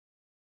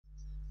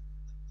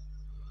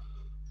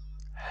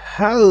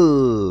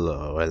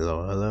Hello.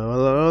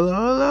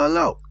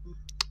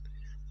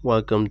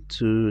 Welcome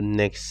to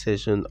next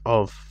session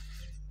of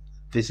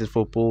This is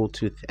Football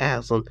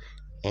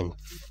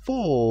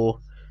 2004.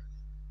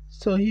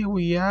 So here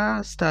we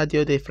are,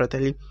 Stadio dei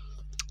Fratelli,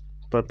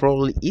 but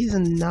probably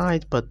isn't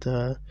night. But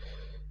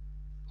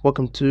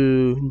welcome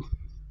to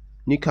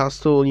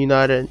Newcastle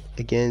United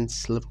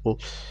against Liverpool.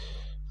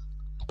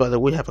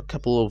 But we have a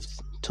couple of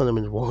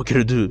tournaments we're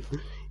gonna do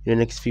in the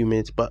next few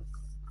minutes, but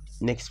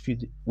next few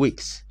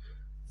weeks.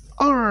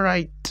 All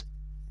right,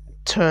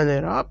 turn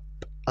it up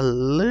a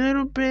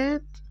little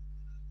bit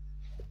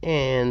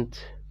and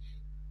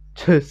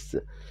just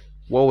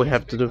what we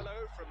have to do.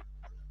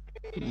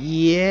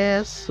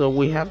 Yes, so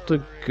we have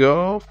to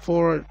go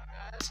for it.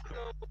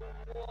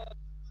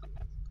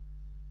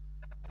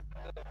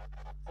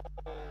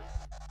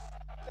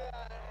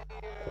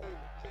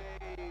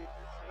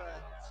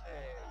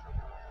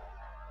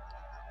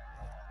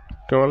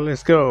 Come on,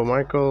 let's go.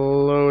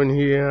 Michael Owen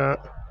here.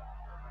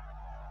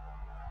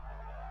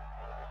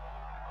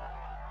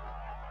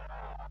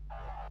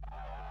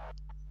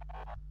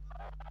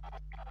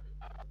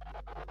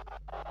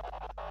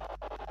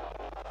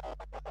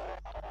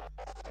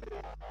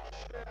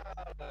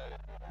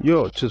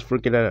 Yo, just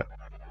freaking out.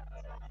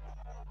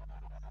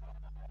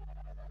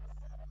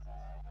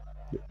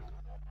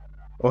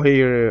 Oh,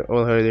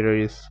 there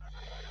he is.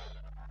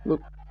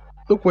 Look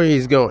where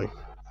he's going.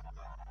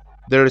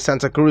 There is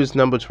Santa Cruz,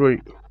 number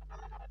 3.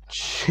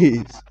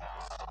 Jeez.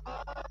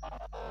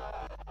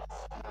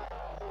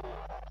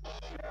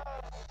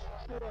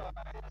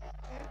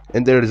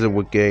 And there is a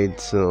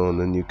wicket on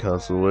the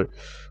Newcastle. I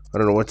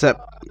don't know what's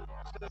up.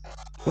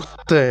 What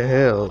the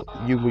hell?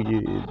 You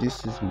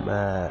this is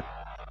mad.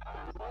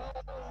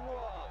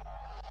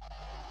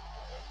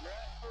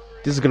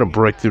 This is gonna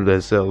break through their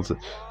cells.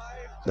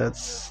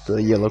 That's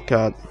the yellow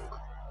card.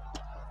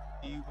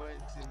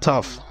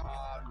 Tough.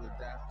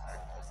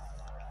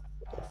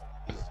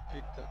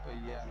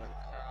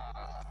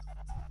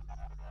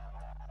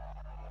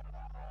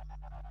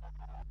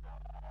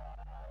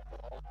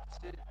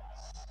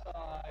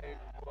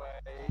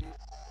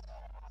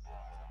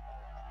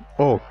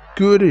 Oh,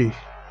 goody.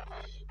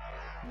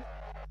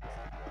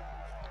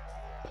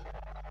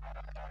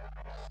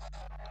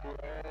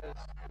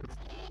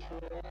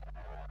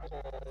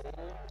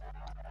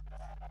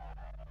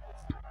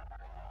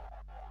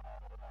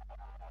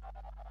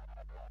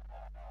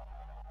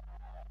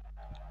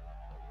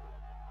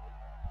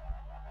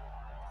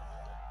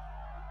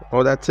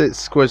 Oh, that's it.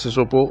 Squares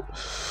the ball.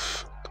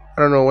 I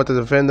don't know what the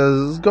defender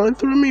is going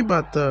through me,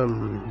 but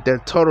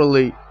they're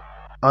totally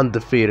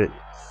undefeated.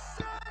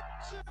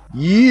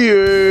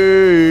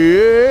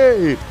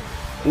 Yeah!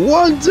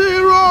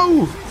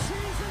 1-0!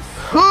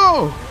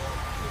 Oh!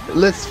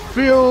 Let's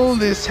fill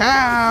this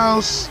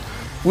house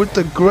with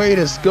the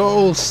greatest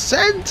goal,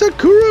 Santa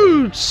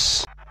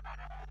Cruz!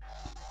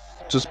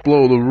 Just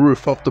blow the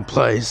roof off the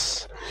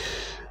place.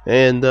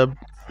 And the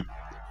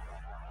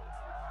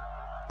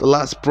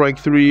last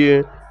breakthrough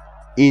here,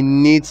 he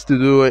needs to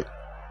do it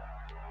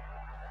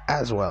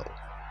as well.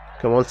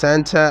 Come on,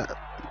 Santa.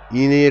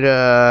 You need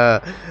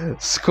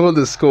score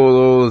the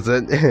goals.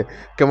 And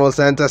come on,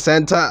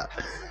 Santa.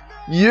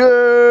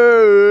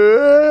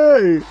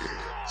 Yeah!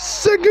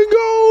 Second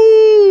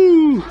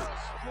goal!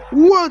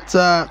 What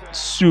a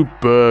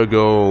super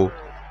goal.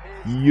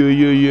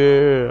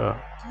 Yeah.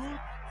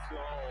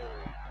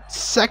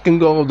 Second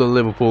goal of the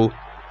Liverpool.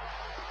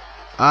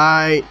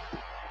 I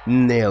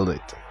nailed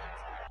it.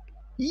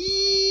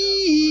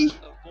 Yee.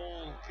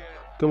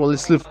 Come on,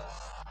 let's lift.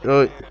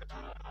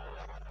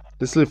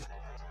 Let's lift.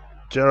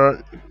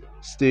 Gerard,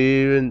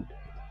 Steven.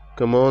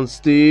 Come on,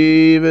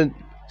 Steven.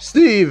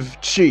 Steve,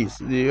 jeez.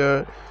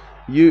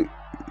 You.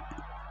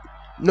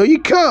 No, you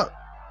can't.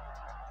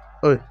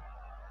 Oh.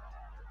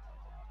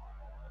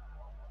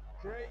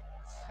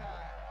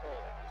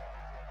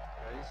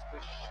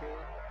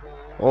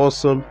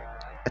 Awesome.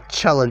 A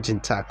challenging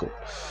tackle.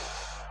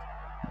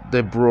 They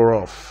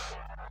brought off.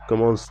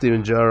 Come on,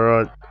 Steven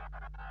Gerrard.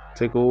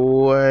 Take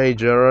away,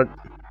 Gerrard.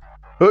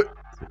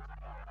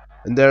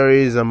 And there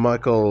is a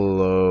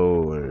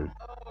Michael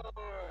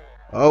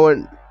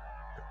Owen.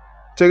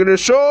 Taking a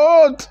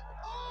shot.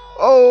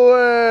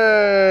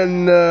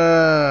 Owen.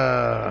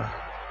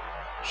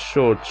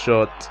 Short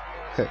shot.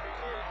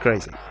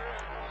 Crazy.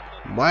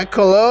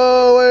 Michael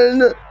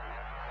Owen.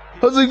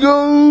 How's it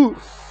go?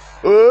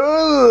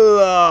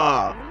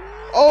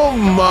 Oh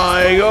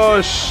my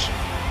gosh.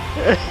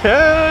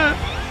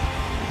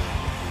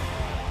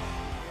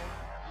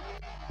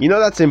 You know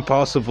that's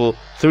impossible.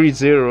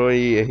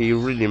 3-0, he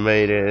really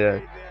made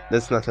it.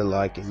 That's nothing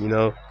like it, you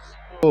know.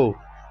 Oh.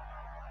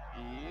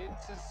 He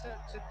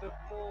intercepted the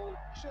ball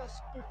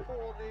just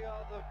before the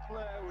other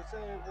player was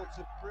able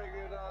to bring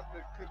it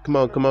under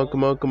control. Come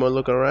on,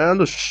 look around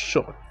the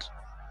shot.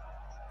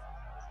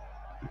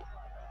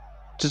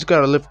 Just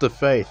gotta lift the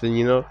faith and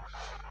you know.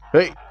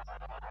 Hey.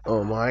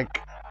 Oh,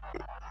 Mike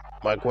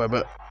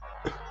Webber.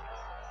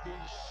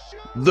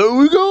 There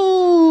we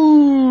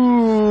go!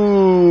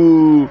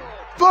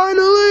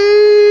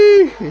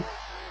 Finally!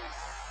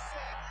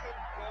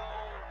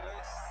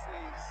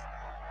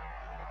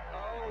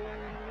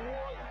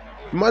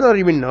 might not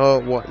even know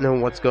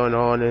what's going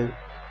on.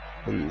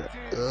 And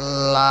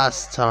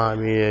last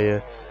time,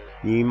 you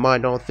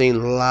might not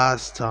think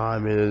last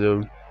time,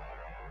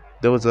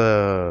 there was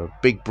a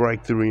big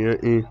breakthrough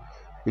in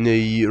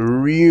the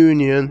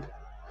reunion,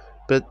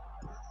 but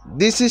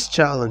this is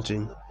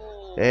challenging,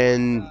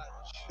 and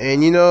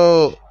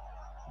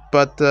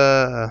but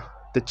the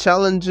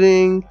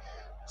challenging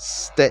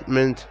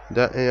statement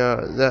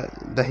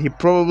that he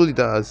probably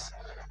does,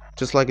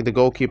 just like the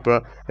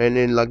goalkeeper, and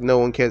then like no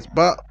one cares.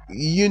 But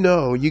you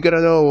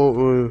gotta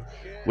know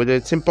whether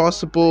it's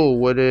impossible,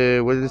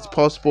 whether it's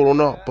possible or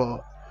not.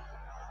 But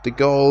the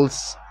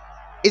goals,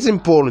 it's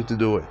important to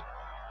do it.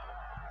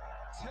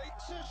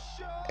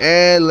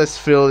 And let's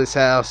fill this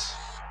house.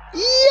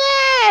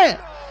 Yeah,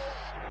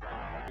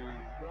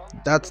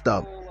 that's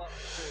dumb.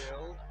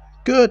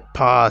 Good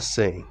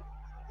passing.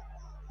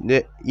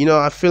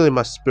 I feel in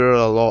my spirit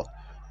a lot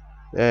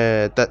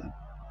that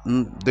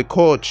the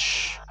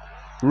coach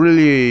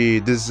really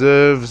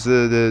deserves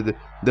the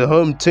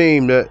home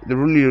team that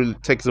really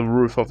takes the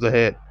roof off the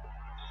head.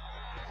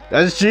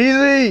 That's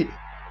cheesy.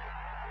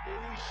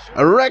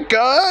 A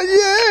record,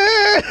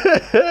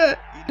 yeah.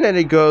 And then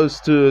it goes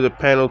to the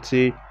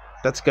penalty.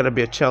 That's gonna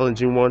be a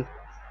challenging one.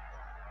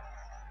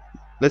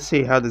 Let's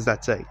see how does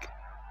that take.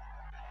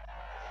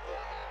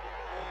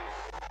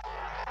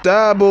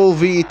 Double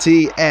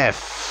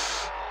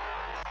VTF.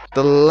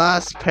 The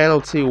last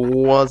penalty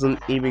wasn't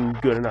even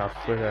good enough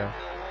for her.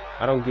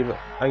 I don't give it.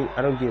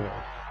 I don't give it.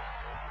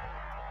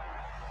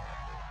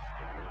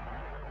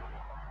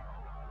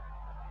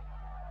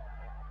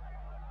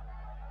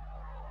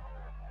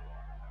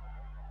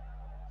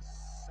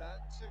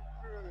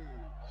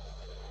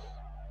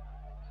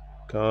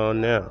 Come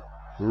on now.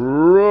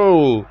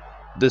 Roll.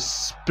 The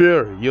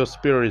spirit. Your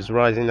spirit is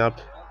rising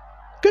up.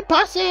 Good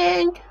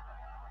passing.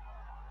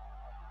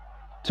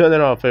 Turn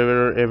it off,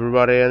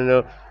 everybody. I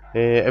know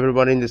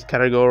everybody in this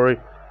category.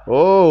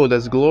 Oh,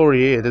 there's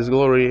glory here. There's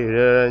glory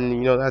here,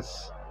 and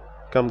that's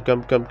come.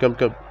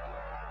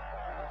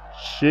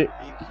 Shit.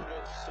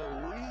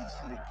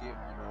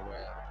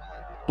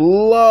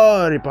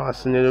 Bloody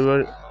passing,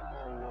 everybody.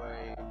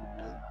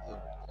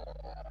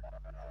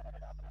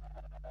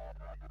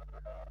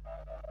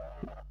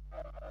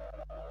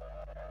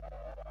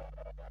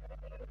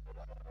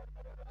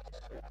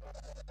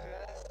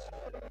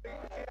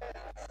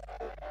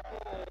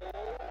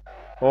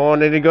 Oh,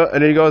 and then he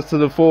goes to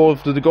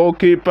the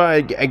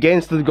goalkeeper,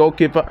 against the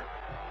goalkeeper.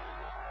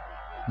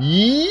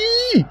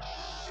 Yee!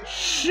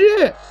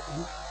 Shit!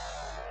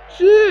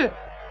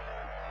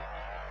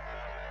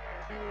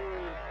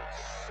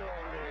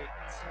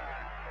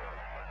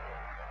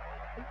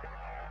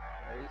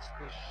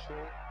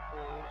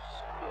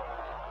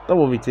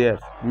 Double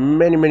VTF.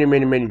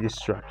 Many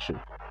distraction.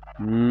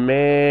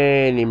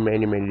 Many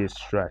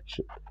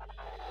distraction.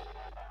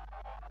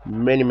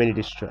 Many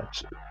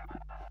distraction.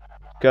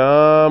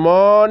 Come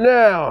on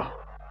now.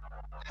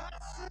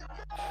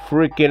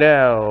 Freaking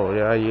out.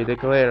 Yeah, you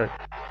declare it.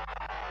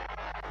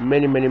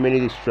 Many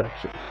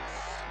distractions.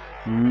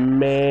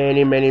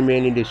 Many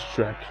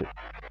distractions.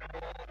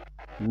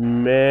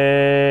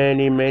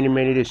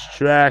 Many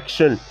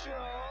distractions.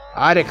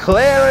 I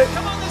declare it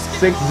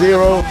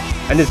 6-0,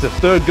 and it's the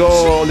third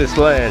goal on this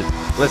land.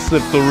 Let's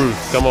flip the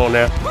roof. Come on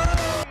now.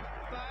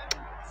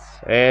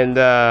 And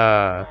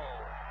I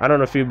don't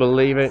know if you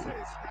believe it.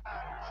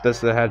 That's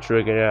the hat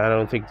trick, and I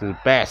don't think it's the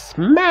best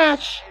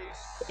match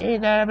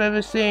that I've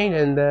ever seen.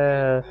 And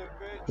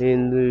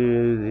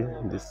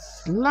in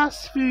this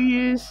last few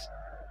years,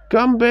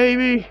 come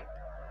baby,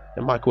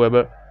 and Mike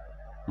Webber,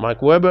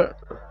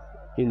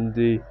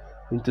 into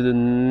the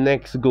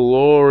next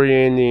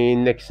glory and the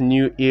next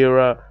new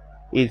era.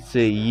 It's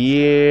a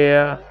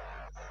year.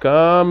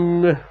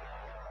 Come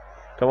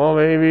on,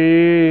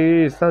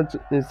 baby. It's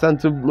time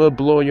to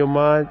blow your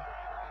mind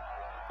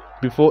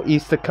before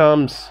Easter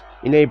comes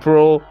in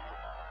April.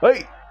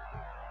 Hey,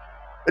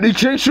 and he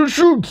changed your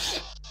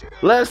shoots.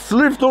 Let's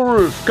lift the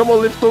roof. Come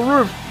on, lift the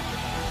roof.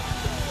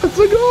 Let's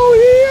go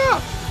here.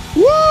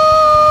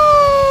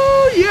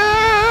 Woo!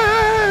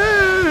 Yeah!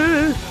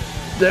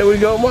 There we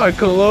go,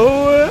 Michael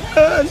Owen.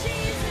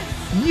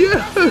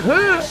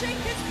 Yeah!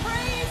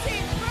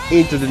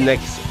 Into the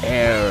next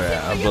era,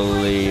 I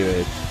believe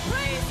it.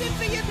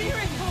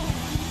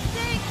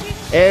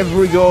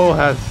 Every goal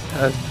has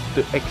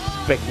to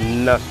expect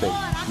nothing.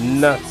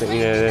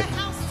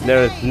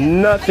 There is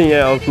nothing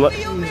else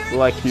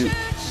like you.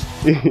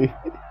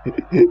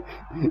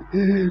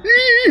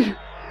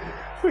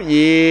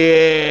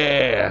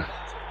 Yeah.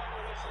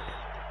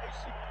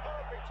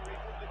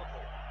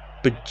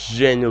 But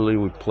genuinely,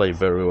 we play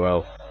very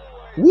well.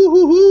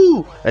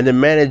 Woohoo! And the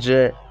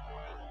manager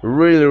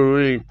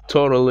really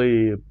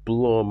totally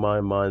blew my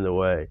mind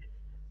away.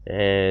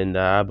 And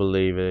I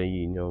believe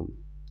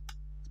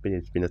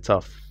it's been a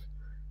tough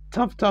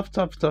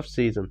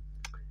season.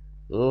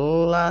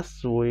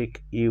 Last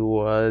week it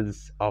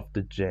was off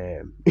the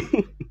jam.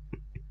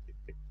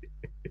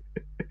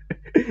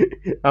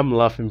 I'm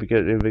laughing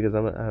because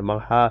my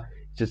heart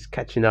just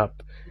catching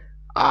up.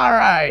 All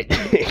right.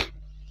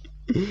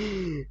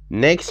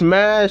 Next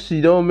match,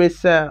 you don't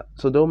miss out.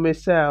 So don't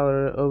miss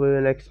out over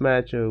the next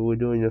match. We're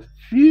doing a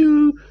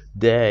few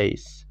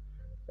days.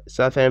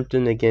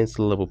 Southampton against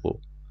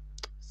Liverpool.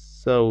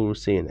 So we'll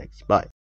see you next. Bye.